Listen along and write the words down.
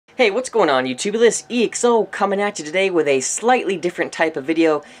Hey, what's going on YouTube? This EXO coming at you today with a slightly different type of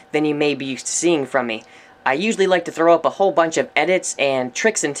video than you may be used to seeing from me. I usually like to throw up a whole bunch of edits and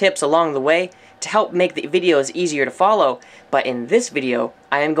tricks and tips along the way to help make the videos easier to follow, but in this video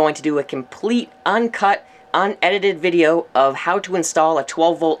I am going to do a complete, uncut, unedited video of how to install a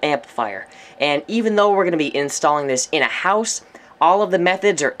 12-volt amplifier. And even though we're going to be installing this in a house, all of the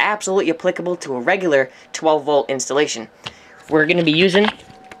methods are absolutely applicable to a regular 12-volt installation. We're going to be using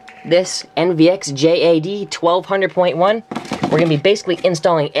this NVX JAD1200.1. We're going to be basically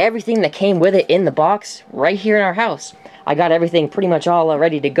installing everything that came with it in the box right here in our house. I got everything pretty much all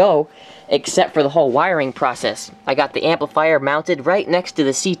ready to go except for the whole wiring process. I got the amplifier mounted right next to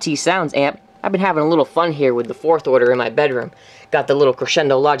the CT Sounds amp. I've been having a little fun here with the 4th order in my bedroom. Got the little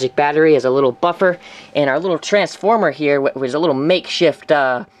Crescendo logic battery as a little buffer, and our little transformer here was a little makeshift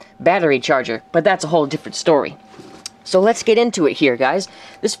battery charger, but that's a whole different story. So let's get into it here, guys.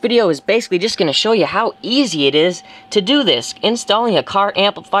 This video is basically just going to show you how easy it is to do this. Installing a car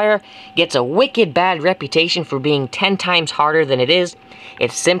amplifier gets a wicked bad reputation for being 10 times harder than it is.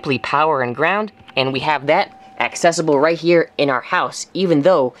 It's simply power and ground, and we have that accessible right here in our house. Even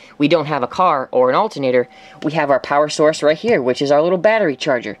though we don't have a car or an alternator, we have our power source right here, which is our little battery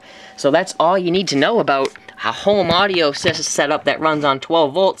charger. So that's all you need to know about a home audio setup that runs on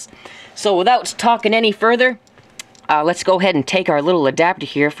 12 volts. So without talking any further, let's go ahead and take our little adapter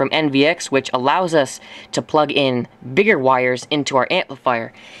here from NVX, which allows us to plug in bigger wires into our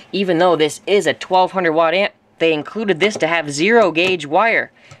amplifier. Even though this is a 1200 watt amp, they included this to have 0 gauge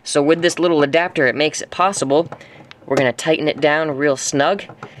wire. So with this little adapter, it makes it possible. We're going to tighten it down real snug,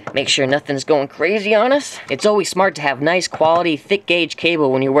 make sure nothing's going crazy on us. It's always smart to have nice quality, thick gauge cable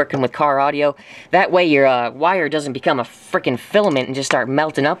when you're working with car audio. That way your wire doesn't become a freaking filament and just start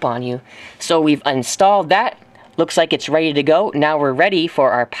melting up on you. So we've installed that. Looks like it's ready to go. Now we're ready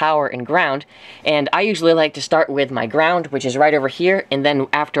for our power and ground. And I usually like to start with my ground, which is right over here, and then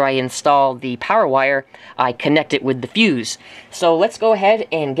after I install the power wire, I connect it with the fuse. So let's go ahead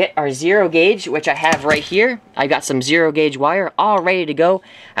and get our 0 gauge, which I have right here. I got some 0 gauge wire all ready to go.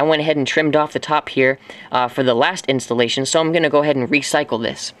 I went ahead and trimmed off the top here for the last installation, so I'm going to go ahead and recycle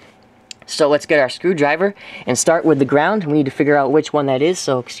this. So let's get our screwdriver and start with the ground. We need to figure out which one that is,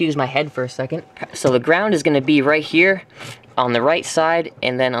 so excuse my head for a second. So the ground is going to be right here on the right side,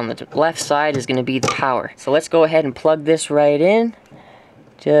 and then on the left side is going to be the power. So let's go ahead and plug this right in,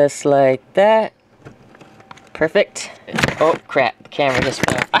 just like that. Perfect. Oh crap, the camera just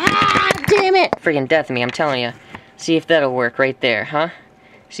fell. Ah, damn it! Freaking death of me, I'm telling you. See if that'll work right there, huh?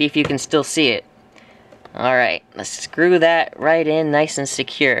 See if you can still see it. Alright, let's screw that right in nice and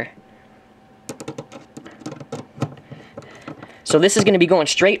secure. So this is going to be going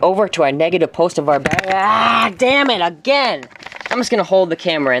straight over to our negative post of our battery. Ah, damn it, again! I'm just going to hold the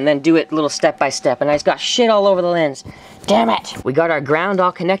camera and then do it a little step by step. And I just got shit all over the lens. Damn it! We got our ground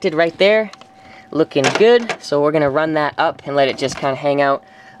all connected right there. Looking good. So we're going to run that up and let it just kind of hang out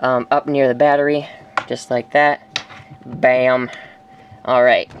up near the battery. Just like that. Bam.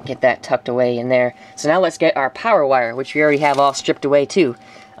 Alright, get that tucked away in there. So now let's get our power wire, which we already have all stripped away too.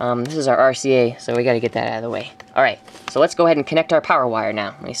 This is our RCA, so we got to get that out of the way. Alright, so let's go ahead and connect our power wire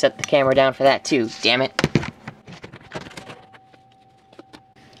now. Let me set the camera down for that too, damn it.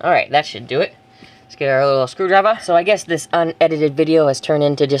 Alright, that should do it. Let's get our little screwdriver. So I guess this unedited video has turned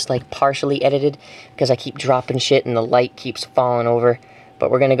into just like partially edited because I keep dropping shit and the light keeps falling over.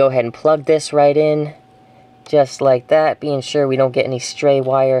 But we're going to go ahead and plug this right in, just like that, being sure we don't get any stray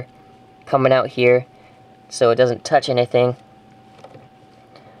wire coming out here so it doesn't touch anything.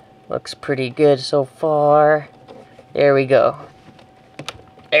 Looks pretty good so far. There we go.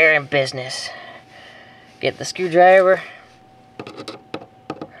 They're in business. Get the screwdriver.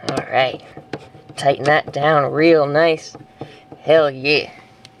 Alright. Tighten that down real nice. Hell yeah.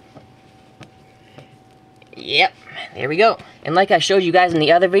 Yep. There we go. And like I showed you guys in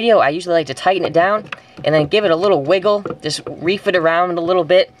the other video, I usually like to tighten it down and then give it a little wiggle. Just reef it around a little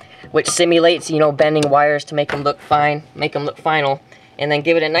bit, which simulates, you know, bending wires to make them look fine, make them look final. And then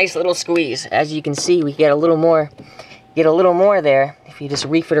give it a nice little squeeze. As you can see, we get a little more there if you just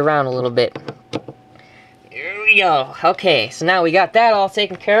reef it around a little bit. There we go. Okay, so now we got that all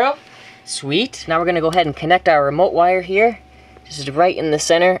taken care of. Sweet. Now we're going to go ahead and connect our remote wire here. Just right in the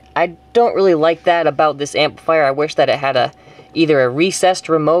center. I don't really like that about this amplifier. I wish that it had either a recessed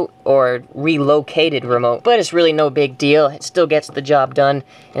remote or relocated remote. But it's really no big deal. It still gets the job done.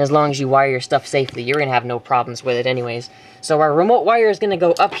 And as long as you wire your stuff safely, you're going to have no problems with it anyways. So our remote wire is going to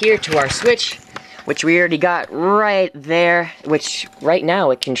go up here to our switch, which we already got right there, which right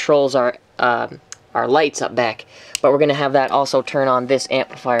now it controls our our lights up back. But we're going to have that also turn on this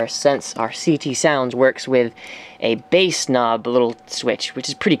amplifier, since our CT Sounds works with a bass knob little switch, which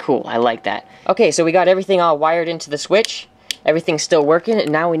is pretty cool. I like that. Okay, so we got everything all wired into the switch. Everything's still working,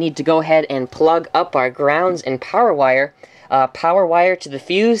 and now we need to go ahead and plug up our grounds and power wire to the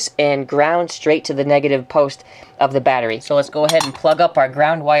fuse, and ground straight to the negative post of the battery. So let's go ahead and plug up our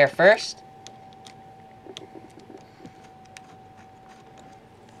ground wire first.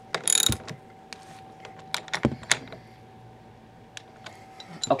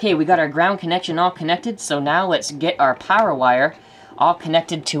 Okay, we got our ground connection all connected, so now let's get our power wire all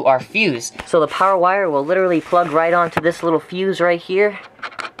connected to our fuse. So the power wire will literally plug right onto this little fuse right here.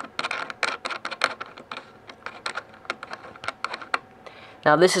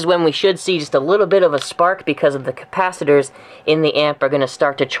 Now this is when we should see just a little bit of a spark, because of the capacitors in the amp are going to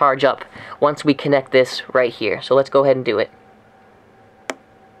start to charge up once we connect this right here. So let's go ahead and do it.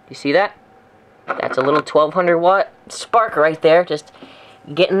 You see that? That's a little 1200 watt spark right there, just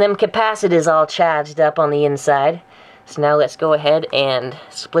getting them capacitors all charged up on the inside. So now let's go ahead and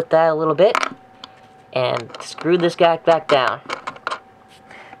split that a little bit and screw this guy back down.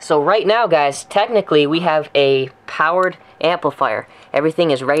 So right now, guys, technically we have a powered amplifier.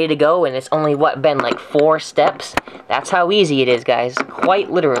 Everything is ready to go, and it's only, what, been like 4 steps? That's how easy it is, guys, quite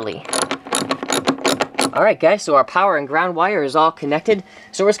literally. Alright guys, so our power and ground wire is all connected.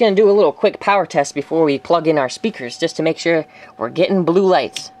 So we're just going to do a little quick power test before we plug in our speakers, just to make sure we're getting blue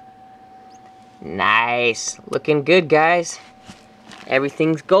lights. Nice. Looking good, guys.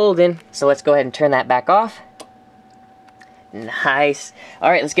 Everything's golden. So let's go ahead and turn that back off. Nice.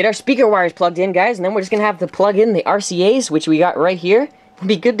 Alright, let's get our speaker wires plugged in, guys, and then we're just going to have to plug in the RCAs, which we got right here, and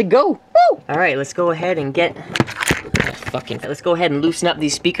be good to go. Woo! Alright, let's go ahead and let's go ahead and loosen up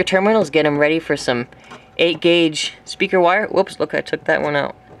these speaker terminals, get them ready for some 8-gauge speaker wire. Whoops, look, I took that one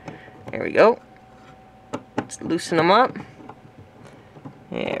out. There we go. Let's loosen them up.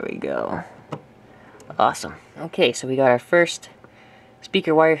 There we go. Awesome. Okay, so we got our first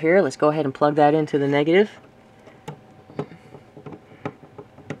speaker wire here. Let's go ahead and plug that into the negative.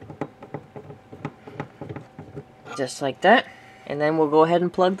 Just like that. And then we'll go ahead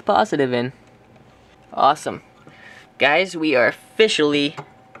and plug the positive in. Awesome. Guys, we are officially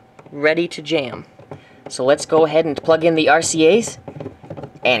ready to jam. So let's go ahead and plug in the RCAs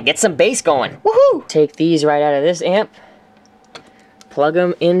and get some bass going. Woohoo! Take these right out of this amp, plug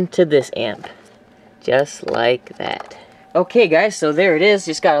them into this amp, just like that. Okay guys, so there it is.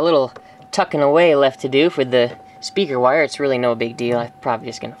 Just got a little tucking away left to do for the speaker wire. It's really no big deal. I'm probably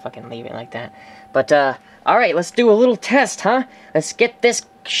just gonna fucking leave it like that. But alright, let's do a little test, huh? Let's get this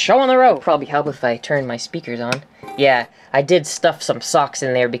show on the road. It'll probably help if I turn my speakers on. Yeah, I did stuff some socks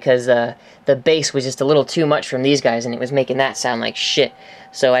in there because the bass was just a little too much from these guys, and it was making that sound like shit.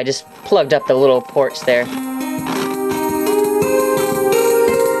 So I just plugged up the little ports there.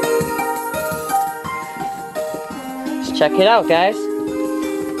 Let's check it out, guys.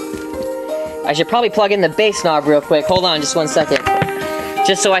 I should probably plug in the bass knob real quick. Hold on just 1 second.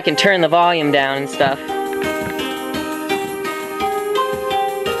 Just so I can turn the volume down and stuff.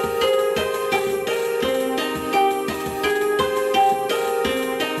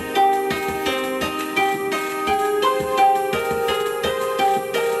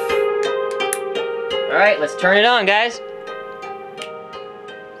 Alright, let's turn it on, guys.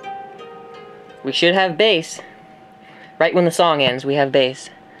 We should have bass. Right when the song ends, we have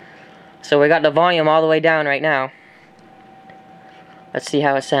bass. So we got the volume all the way down right now. Let's see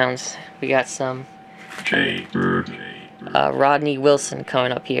how it sounds. We got some Rodney Wilson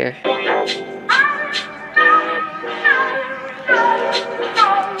coming up here.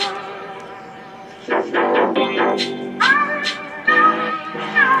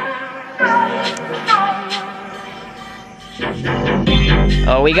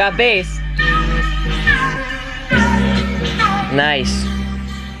 Oh, we got bass. Nice.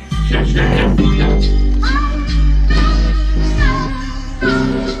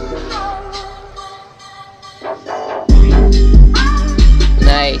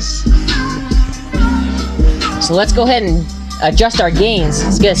 Nice. So let's go ahead and adjust our gains.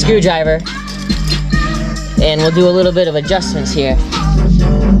 Let's get a screwdriver and we'll do a little bit of adjustments here.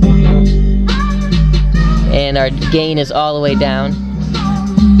 And our gain is all the way down.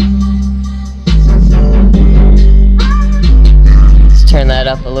 Let's turn that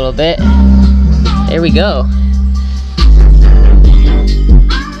up a little bit. There we go.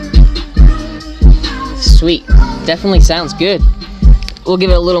 Sweet. Definitely sounds good. We'll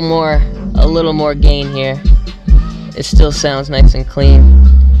give it a little more gain here. It still sounds nice and clean.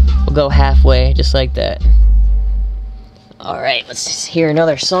 We'll go halfway, just like that. Alright, let's just hear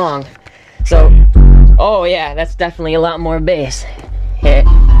another song. So Oh yeah, that's definitely a lot more bass. Yeah.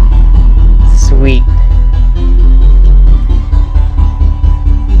 Sweet.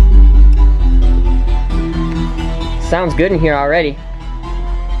 Sounds good in here already.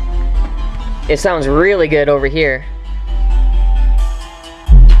 It sounds really good over here.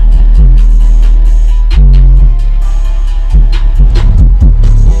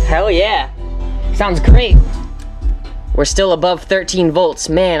 Hell yeah. Sounds great. We're still above 13 volts.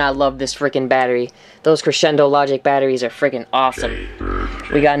 Man, I love this freaking battery. Those Crescendo Logic batteries are freaking awesome.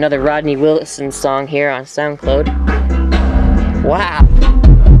 We got another Rodney Wilson song here on SoundCloud. Wow.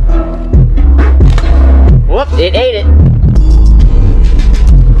 Whoop, it ate it.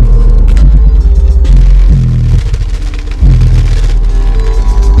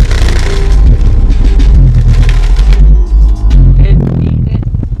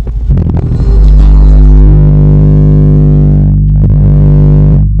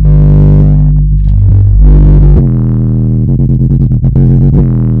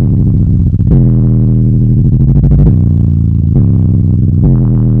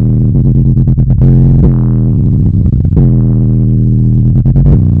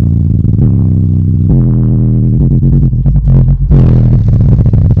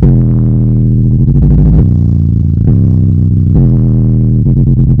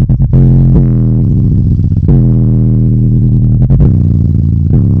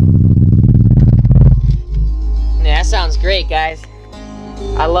 Sounds great, guys.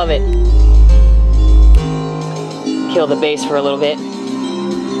 I love it. Kill the bass for a little bit.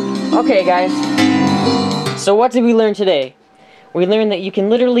 Okay, guys. So what did we learn today? We learned that you can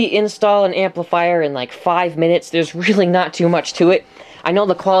literally install an amplifier in like 5 minutes. There's really not too much to it. I know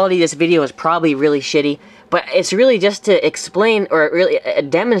the quality of this video is probably really shitty, but it's really just to explain or really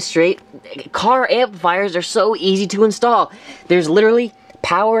demonstrate car amplifiers are so easy to install. There's literally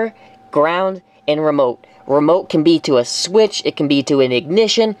power, ground, and remote. Remote can be to a switch, it can be to an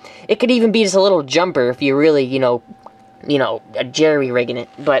ignition, it could even be just a little jumper if you really, you know, jerry-rigging it.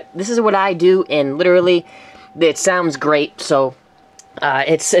 But this is what I do, and literally, it sounds great, so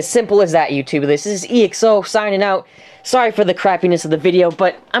it's as simple as that, YouTube. This is EXO signing out. Sorry for the crappiness of the video,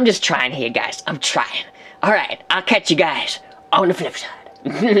 but I'm just trying here, guys. I'm trying. Alright, I'll catch you guys on the flip side.